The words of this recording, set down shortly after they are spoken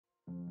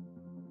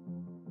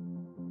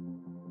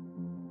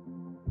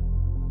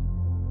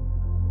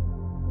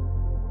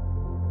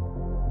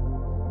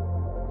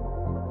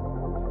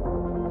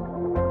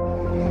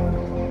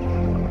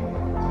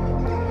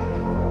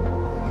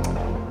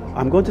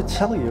I'm going to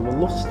tell you a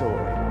love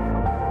story.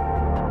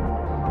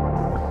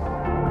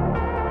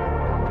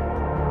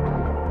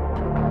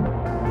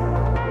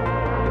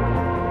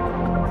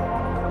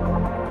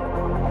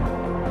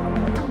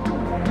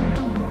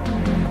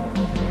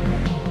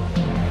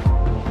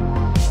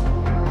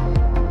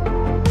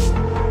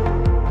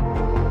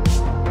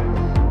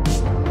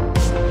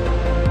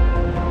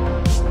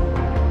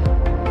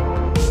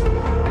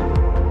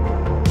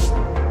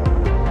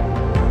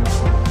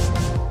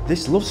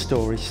 This love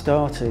story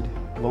started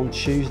one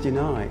Tuesday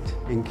night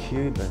in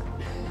Cuba.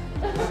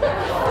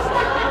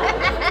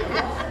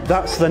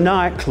 That's the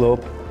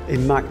nightclub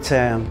in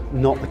Mactown,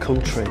 not the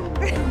country.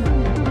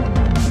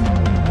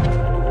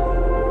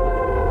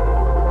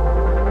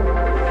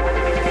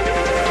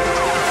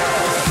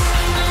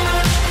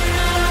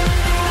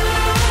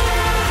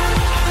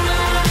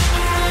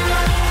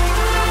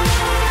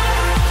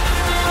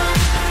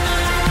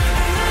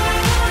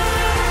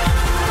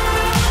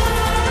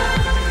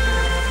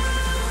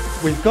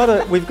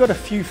 We've got a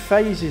few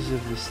phases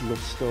of this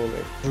love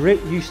story. Rick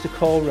used to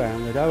call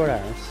round at our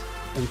house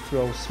and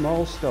throw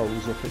small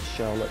stones up at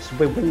Charlotte's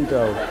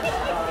window.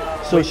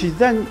 So she'd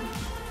then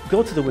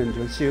go to the window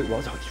and see who it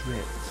was. Oh, it's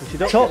Rick. So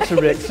she'd talk to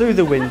Rick through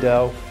the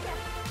window,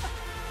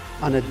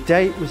 and a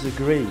date was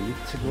agreed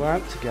to go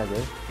out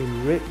together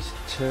in Rick's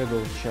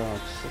turbocharged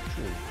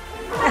Citroen.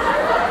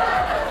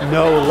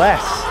 No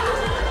less.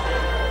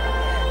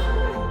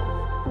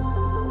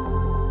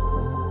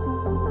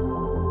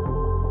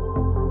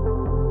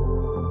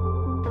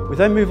 We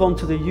then move on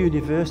to the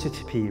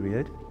university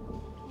period.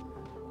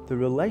 The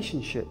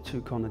relationship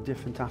took on a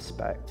different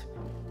aspect,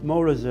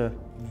 more as a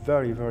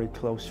very, very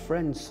close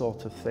friend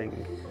sort of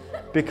thing,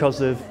 because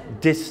of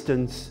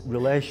distance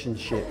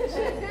relationships.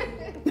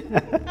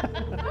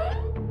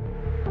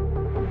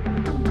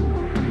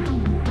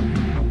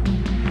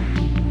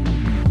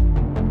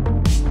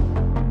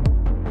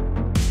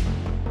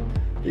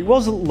 It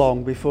wasn't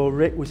long before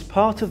Rick was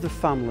part of the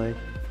family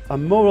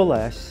and more or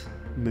less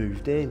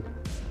moved in.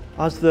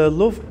 As their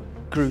love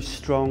grew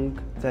strong,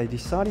 they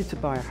decided to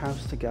buy a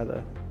house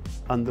together,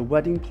 and the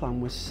wedding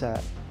plan was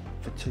set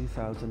for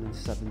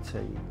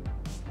 2017.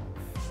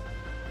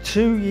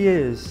 2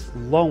 years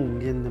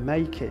long in the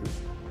making,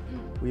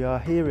 we are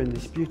here in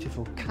this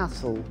beautiful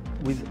castle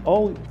with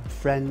all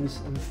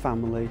friends and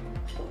family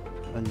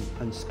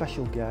and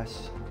special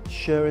guests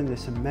sharing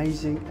this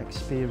amazing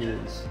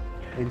experience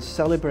in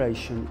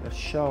celebration of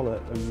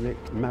Charlotte and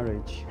Rick's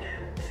marriage,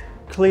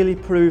 clearly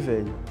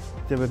proving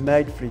they were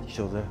made for each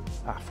other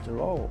after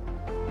all.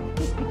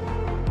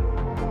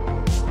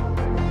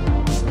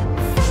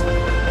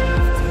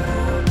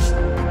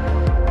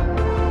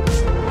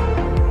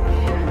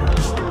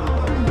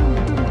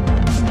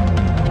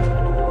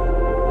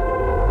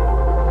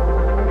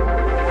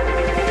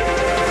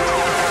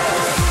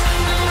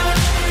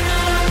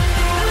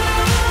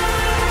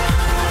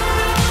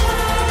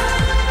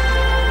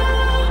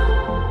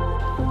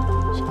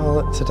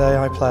 Charlotte, today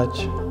I pledge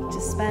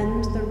to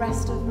spend the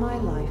rest of my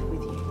life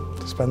with you.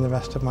 to spend the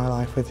rest of my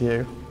life with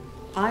you.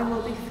 I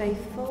will be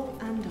faithful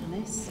and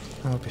honest.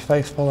 I will be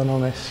faithful and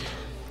honest.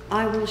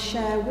 I will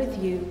share with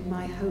you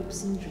my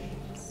hopes and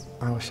dreams.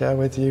 I will share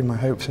with you my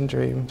hopes and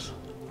dreams.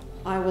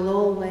 I will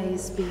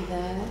always be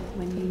there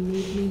when you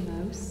need me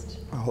most.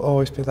 I will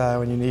always be there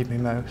when you need me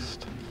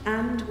most.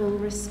 And will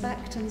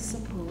respect and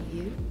support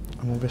you.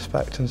 And will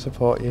respect and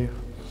support you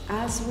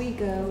as we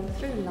go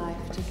through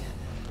life together.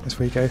 as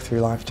we go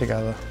through life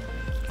together.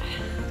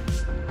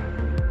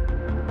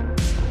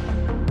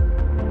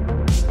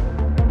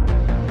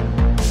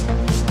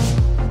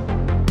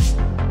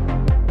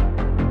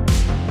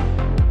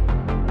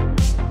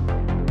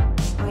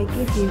 I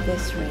give you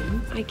this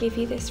ring. I give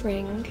you this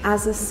ring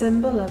As a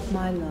symbol of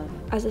my love.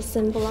 as a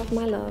symbol of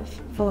my love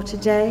For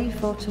today,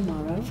 for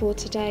tomorrow. for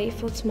today,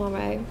 for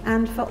tomorrow,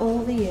 And for all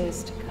the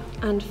years to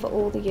come. and for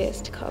all the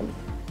years to come.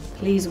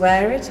 Please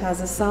wear it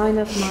as a sign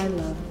of my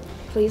love.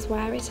 Please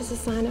wear it as a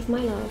sign of my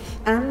love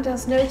And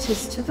as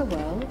notice to the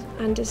world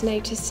and as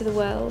notice to the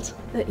world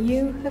that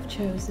you have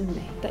chosen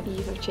me that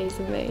you have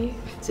chosen me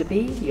to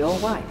be your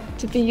wife.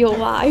 to be your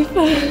wife.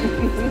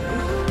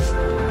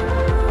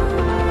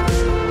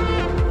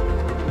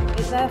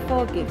 It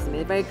therefore gives me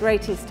the very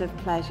greatest of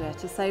pleasure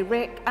to say,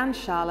 Rick and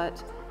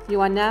Charlotte,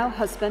 you are now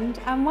husband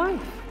and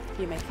wife.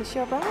 You make us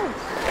your bride.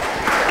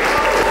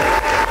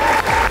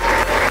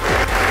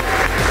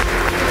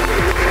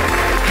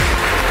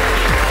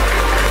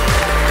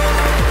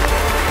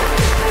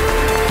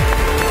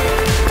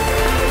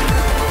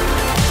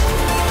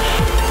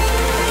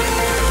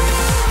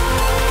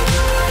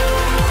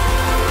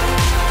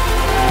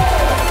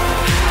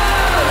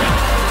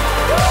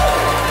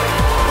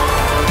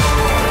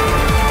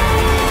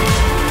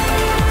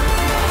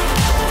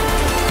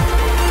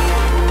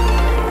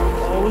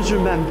 Always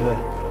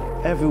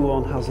remember,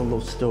 everyone has a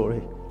love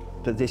story,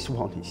 but this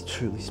one is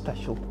truly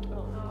special.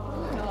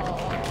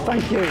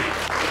 Thank you.